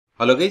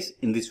Hello guys,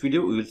 in this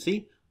video we will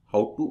see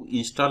how to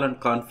install and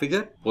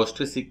configure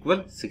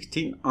PostgreSQL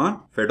 16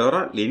 on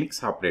Fedora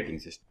Linux operating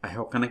system. I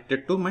have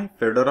connected to my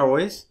Fedora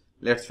OS.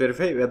 Let's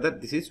verify whether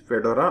this is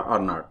Fedora or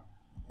not.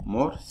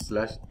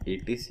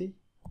 more/etc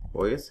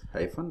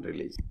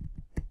os-release.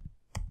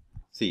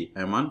 See,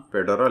 I am on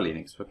Fedora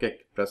Linux.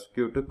 Okay, press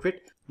Q to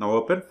quit. Now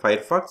open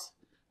Firefox,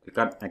 click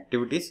on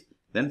Activities,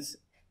 then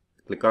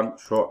click on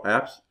Show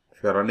Apps.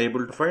 If you are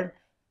unable to find,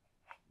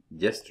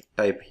 just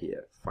type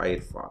here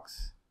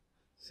Firefox.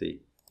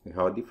 See, we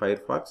have the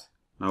Firefox.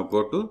 Now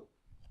go to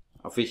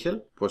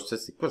official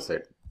PostgreSQL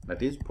site,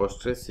 that is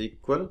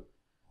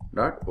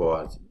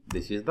PostgreSQL.org.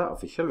 This is the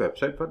official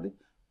website for the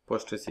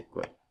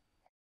PostgreSQL.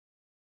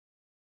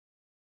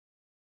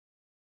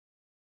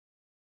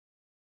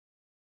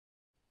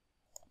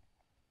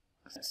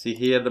 See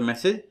here the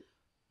message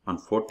on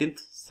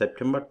 14th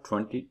September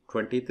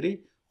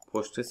 2023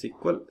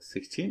 PostgreSQL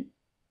 16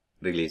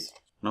 released.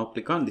 Now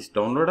click on this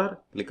downloader,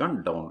 click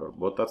on download.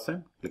 Both are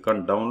same. Click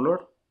on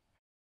download.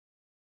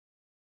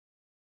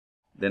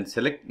 Then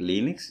select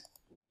Linux.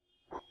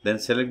 Then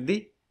select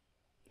the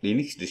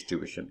Linux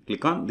distribution.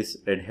 Click on this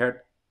Red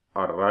Hat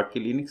or Rocky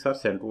Linux or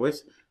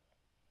CentOS.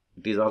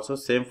 It is also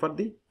same for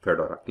the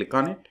Fedora. Click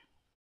on it.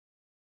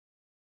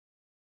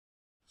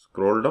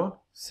 Scroll down.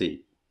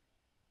 See,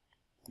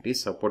 it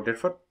is supported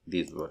for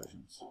these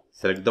versions.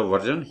 Select the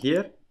version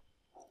here.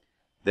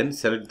 Then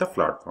select the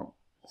platform.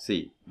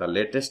 See, the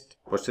latest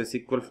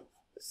PostgreSQL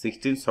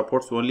 16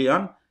 supports only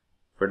on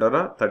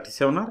Fedora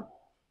 37 or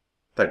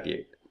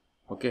 38.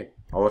 Okay,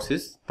 ours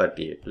is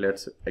 38.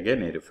 Let's again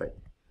verify.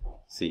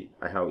 See,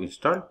 I have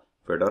installed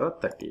Fedora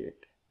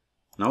 38.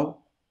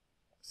 Now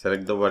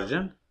select the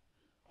version.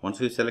 Once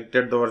you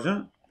selected the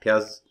version, it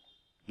has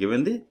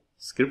given the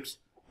scripts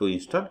to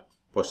install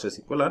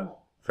PostgreSQL on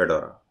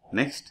Fedora.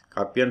 Next,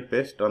 copy and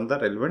paste on the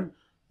relevant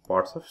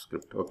parts of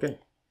script. Okay,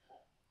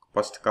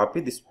 first copy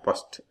this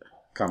first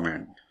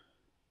command,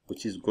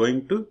 which is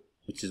going to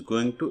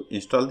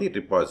install the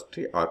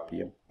repository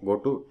RPM. Go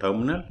to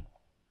terminal,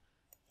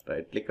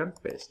 right click and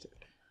paste it.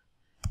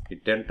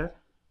 Hit enter.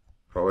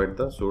 Provide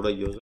the sudo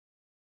user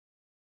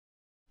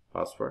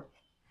password.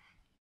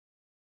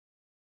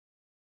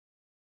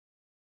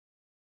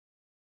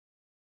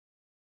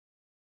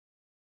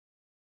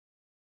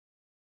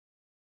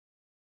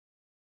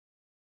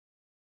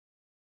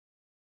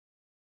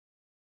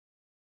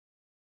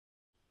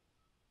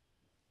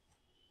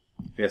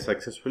 We have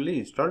successfully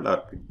installed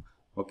RPM.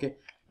 Okay,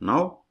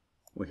 now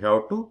we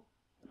have to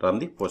run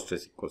the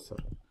PostgreSQL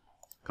server.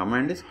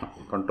 Command is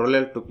Ctrl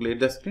L to clear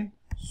the screen.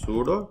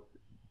 Sudo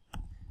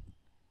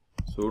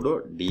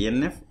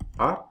dnf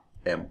or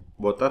m,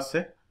 both are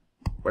same,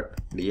 but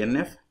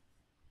dnf.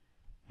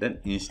 Then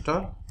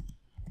install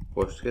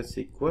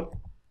PostgreSQL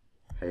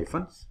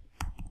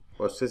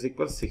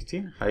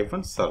 16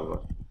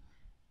 server.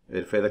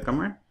 Verify the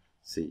command.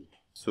 See,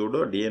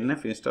 sudo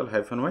dnf install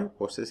 -y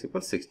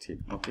PostgreSQL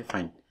 16. Okay,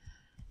 fine.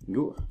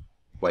 Give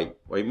y.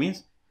 Y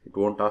means it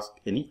won't ask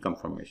any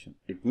confirmation.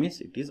 It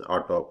means it is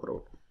auto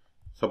approved.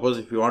 Suppose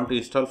if you want to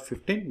install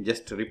 15,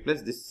 just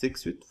replace this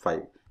 6 with 5.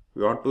 If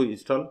you want to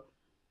install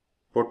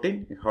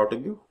 14, you have to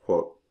give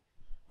 4.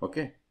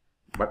 Okay,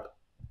 but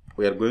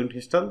we are going to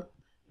install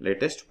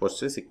latest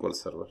PostgreSQL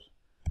server.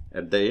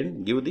 At the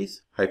end, give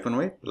this -y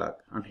flag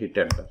and hit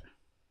enter.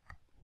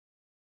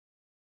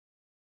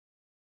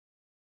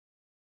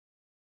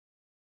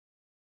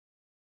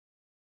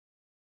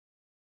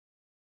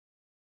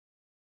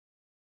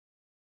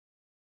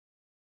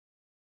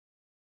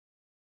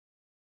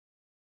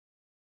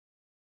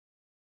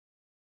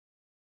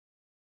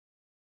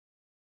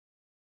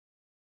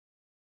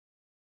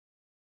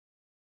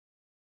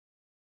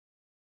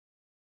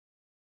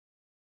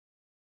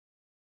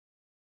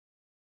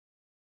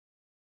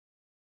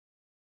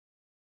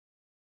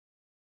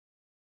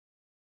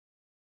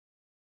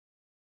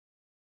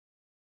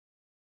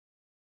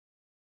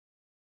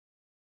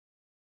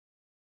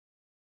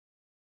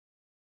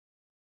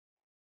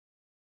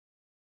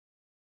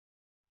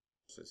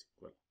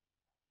 PostgreSQL.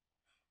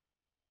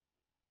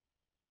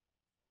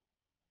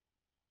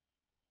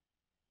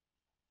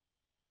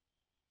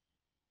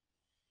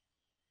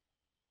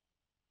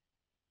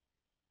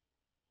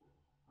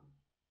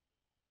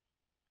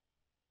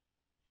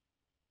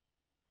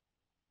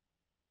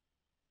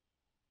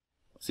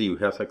 See, we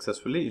have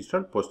successfully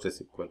installed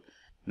PostgreSQL.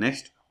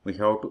 Next, we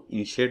have to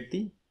initiate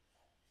the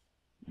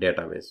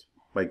database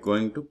by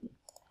going to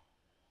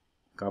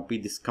copy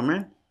this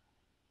command.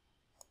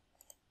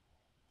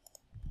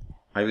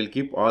 I will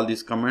keep all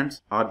these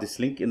commands or this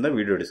link in the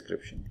video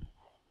description.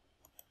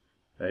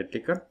 Right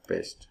click and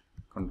paste.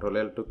 Ctrl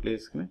L to clear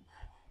screen.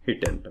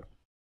 Hit enter.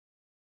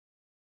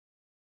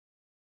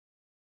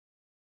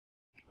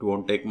 It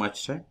won't take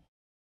much time.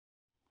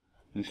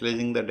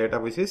 Initializing the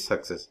database is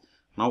success.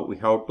 Now we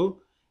have to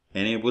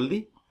enable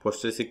the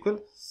PostgreSQL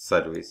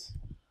service.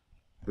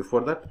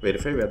 Before that,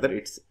 verify whether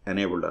it's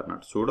enabled or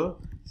not. Sudo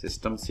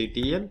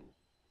systemctl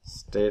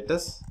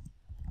status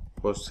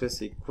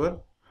PostgreSQL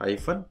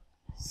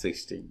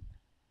 -16.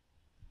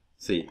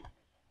 See,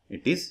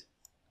 it is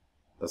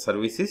the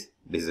service is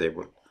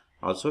disabled.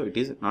 Also it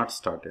is not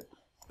started.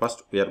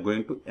 First we are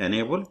going to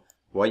enable.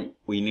 Why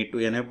we need to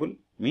enable?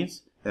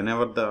 Means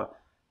whenever the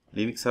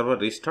Linux server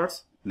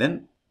restarts,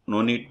 then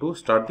no need to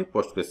start the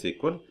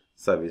PostgreSQL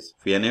service.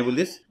 If we enable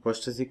this,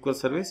 PostgreSQL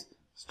service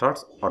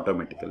starts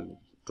automatically.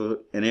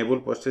 To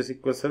enable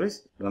PostgreSQL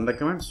service, run the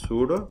command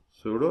sudo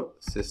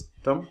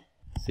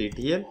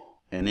systemctl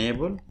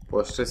enable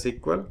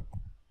PostgreSQL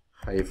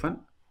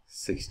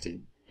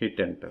 -16. Hit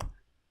enter.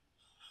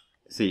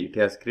 See, it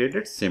has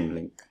created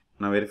symlink.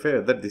 Now verify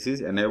whether this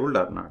is enabled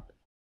or not.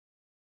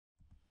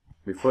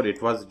 Before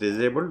it was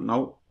disabled,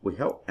 now we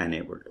have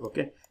enabled.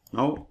 Okay.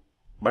 Now,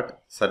 but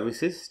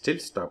service is still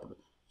stopped.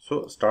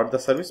 So start the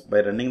service by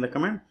running the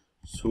command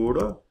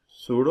sudo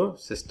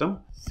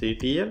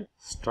systemctl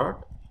start,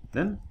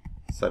 then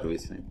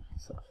service name.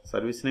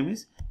 Service name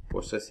is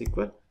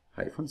PostgreSQL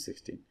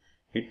 -16.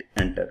 Hit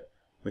enter.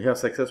 We have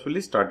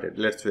successfully started.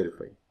 Let's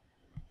verify.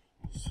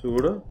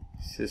 Sudo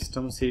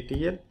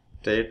systemctl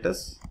status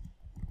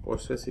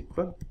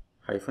PostgreSQL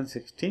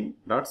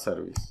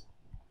 -16.service.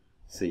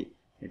 See,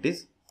 it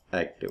is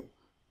active.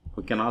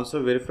 We can also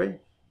verify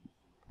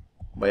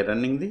by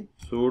running the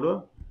sudo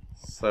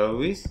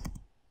service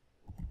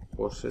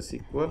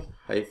PostgreSQL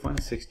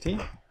 -16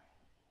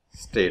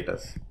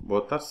 status.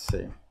 Both are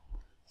same.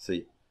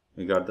 See,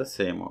 we got the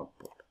same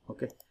output.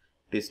 Okay,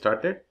 it is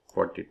started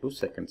 42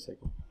 seconds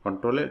ago.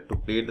 Control L to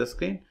clear the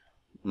screen.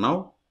 Now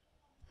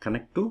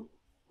connect to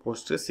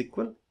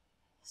PostgreSQL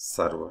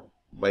server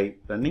by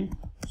running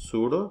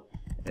sudo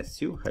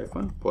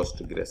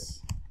su-postgres.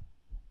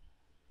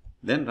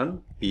 Then run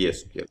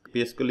PSQL.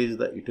 PSQL is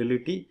the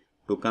utility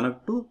to connect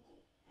to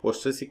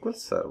PostgreSQL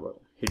server.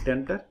 Hit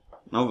enter.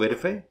 Now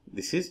verify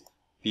this is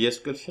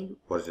PSQL shell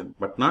version,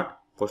 but not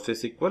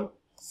PostgreSQL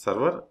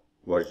server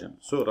version.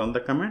 So run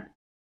the command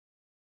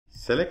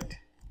select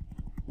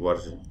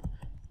version.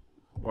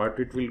 What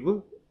it will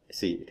do?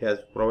 See, it has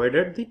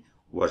provided the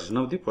version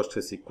of the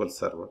PostgreSQL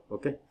server.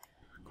 Okay.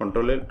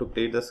 Control L to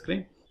clear the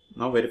screen.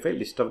 Now verify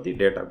list of the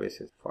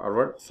databases. /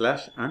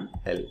 and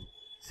L.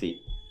 See,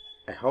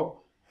 I have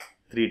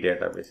 3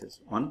 databases.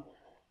 One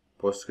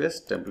Postgres,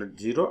 template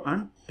 0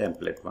 and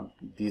template 1.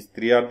 These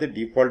 3 are the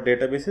default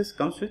databases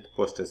comes with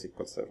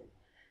PostgreSQL server.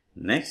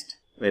 Next,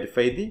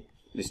 verify the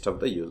list of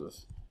the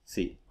users.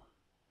 See,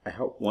 I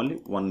have only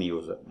one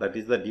user, that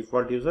is the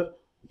default user,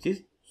 which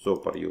is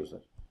super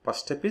user.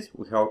 First step is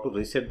we have to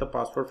reset the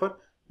password for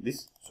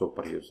this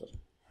super user.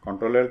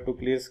 Control L to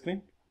clear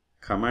screen.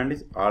 Command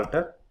is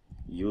alter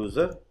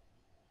user,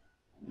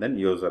 then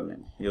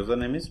username.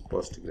 Username is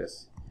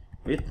Postgres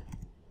with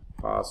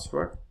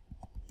password,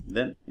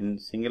 then in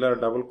singular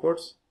double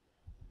quotes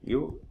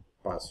give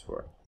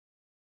password.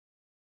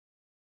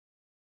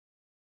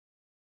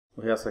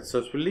 We have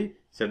successfully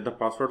set the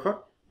password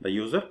for the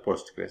user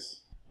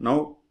Postgres.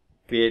 Now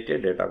create a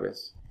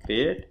database.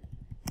 Create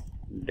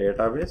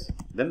database,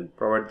 then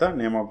provide the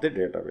name of the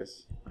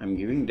database. I am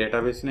giving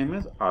database name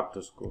as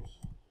R2Schools.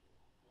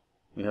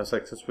 We have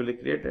successfully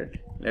created.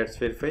 Let's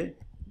verify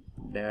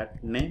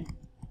that name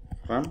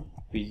from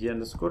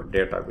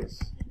pg_database.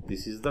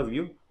 This is the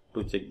view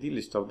to check the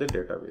list of the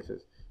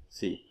databases.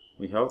 See,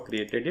 we have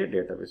created a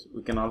database.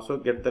 We can also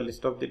get the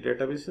list of the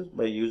databases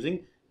by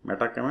using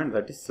meta command,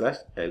 that is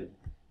 /l.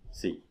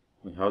 See,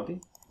 we have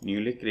the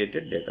newly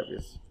created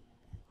database.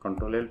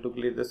 Control L to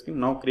clear the screen.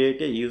 Now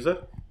create a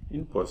user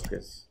in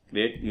Postgres.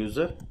 Create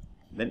user,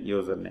 then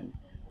username.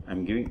 I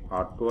am giving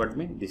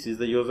R2admin. This is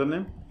the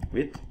username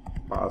with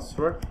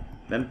password,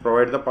 then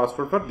provide the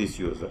password for this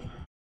user.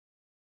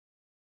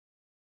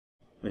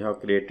 We have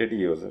created a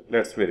user.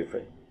 Let's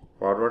verify.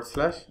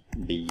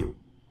 /du.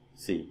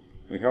 See,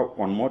 we have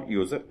one more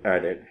user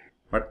added,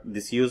 but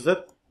this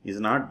user is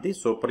not the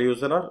super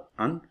user or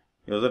un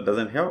user,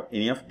 doesn't have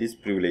any of these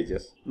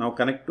privileges. Now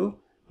connect to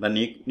the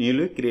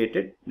newly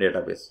created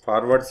database.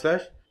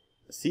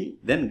 /c,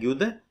 then give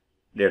the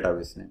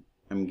database name.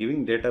 I am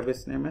giving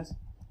database name as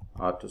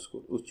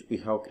R2School, which we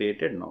have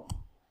created now.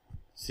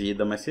 See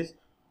the message.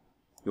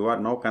 You are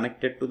now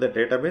connected to the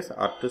database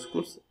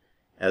R2Schools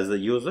as the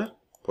user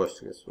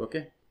Postgres.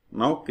 Okay.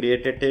 Now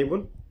create a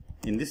table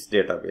in this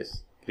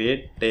database.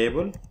 Create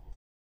table,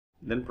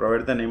 then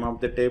provide the name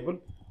of the table,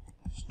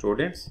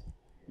 students,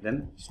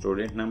 then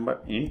student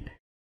number int,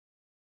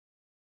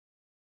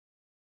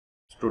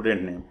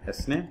 student name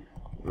sname,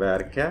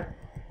 varchar,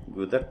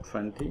 give the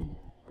 20,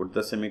 put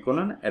the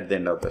semicolon at the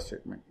end of the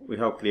statement. We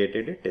have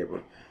created a table.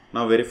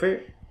 Now verify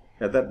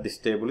whether this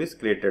table is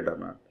created or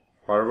not.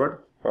 /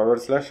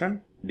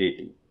 and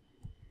dt.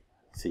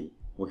 See,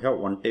 we have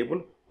one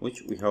table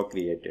which we have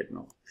created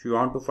now. If you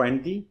want to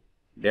find the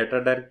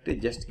data directory,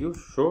 just give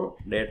show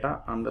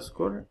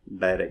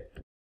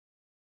data_direct.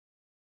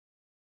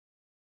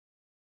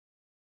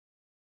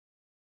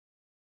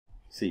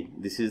 See,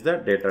 this is the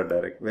data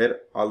direct where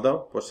all the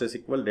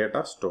PostgreSQL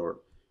data stored.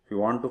 If you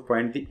want to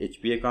find the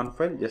HBA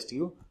file, just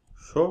give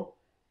show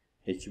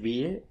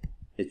HBA.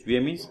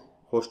 HBA means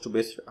host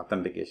based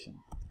authentication.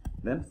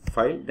 Then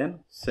file,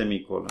 then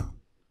semicolon.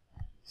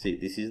 See,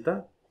 this is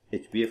the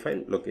HBA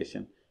file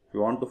location. If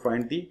you want to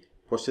find the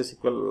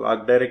PostgreSQL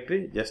log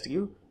directory, just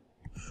give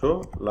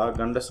show log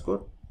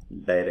underscore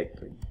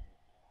directory.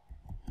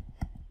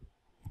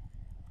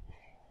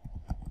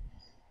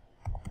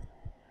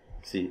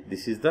 See,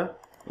 this is the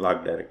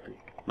log directory.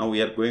 Now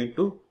we are going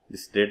to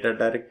this data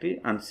directory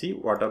and see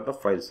what are the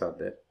files are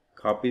there.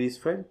 Copy this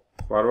file,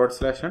 /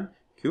 and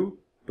q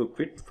to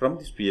quit from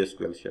this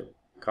PSQL shell.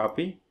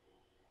 Copy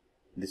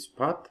this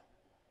path,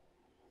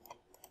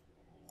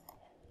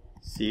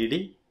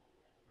 cd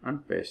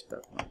and paste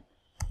that one.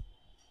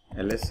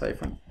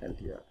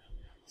 ls-ltr.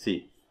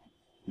 See,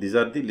 these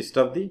are the list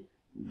of the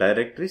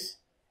directories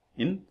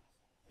in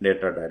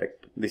data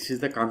directory. This is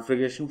the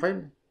configuration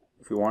file.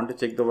 If you want to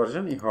check the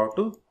version, you have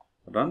to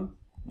run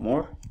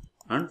more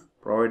and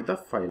provide the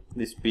file.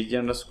 This pg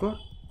underscore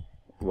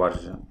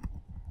version.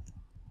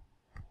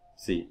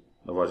 See,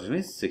 the version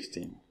is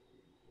 16.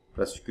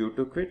 Press Q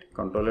to quit,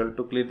 Ctrl L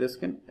to clear the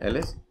screen,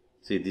 ls.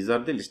 See, these are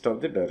the list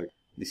of the directory.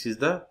 This is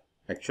the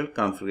actual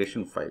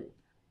configuration file.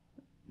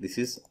 This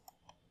is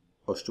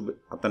host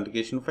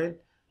authentication file.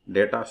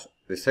 Data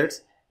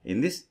resides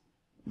in this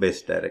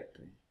base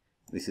directory.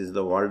 This is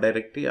the wall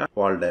directory or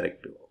wall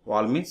directory.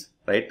 Wall means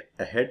right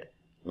ahead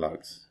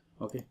logs.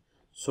 Okay.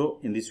 So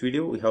in this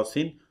video we have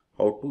seen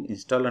how to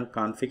install and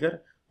configure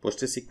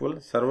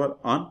PostgreSQL server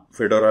on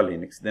Fedora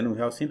Linux. Then we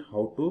have seen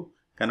how to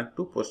connect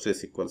to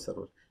PostgreSQL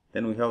server.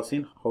 Then we have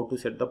seen how to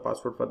set the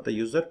password for the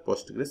user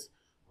Postgres.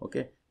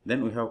 Okay.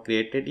 Then we have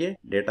created a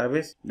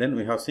database. Then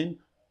we have seen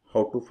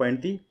how to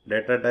find the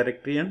data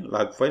directory and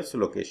log files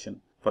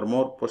location. For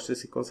more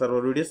PostgreSQL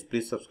server videos,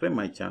 please subscribe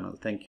my channel. Thank you.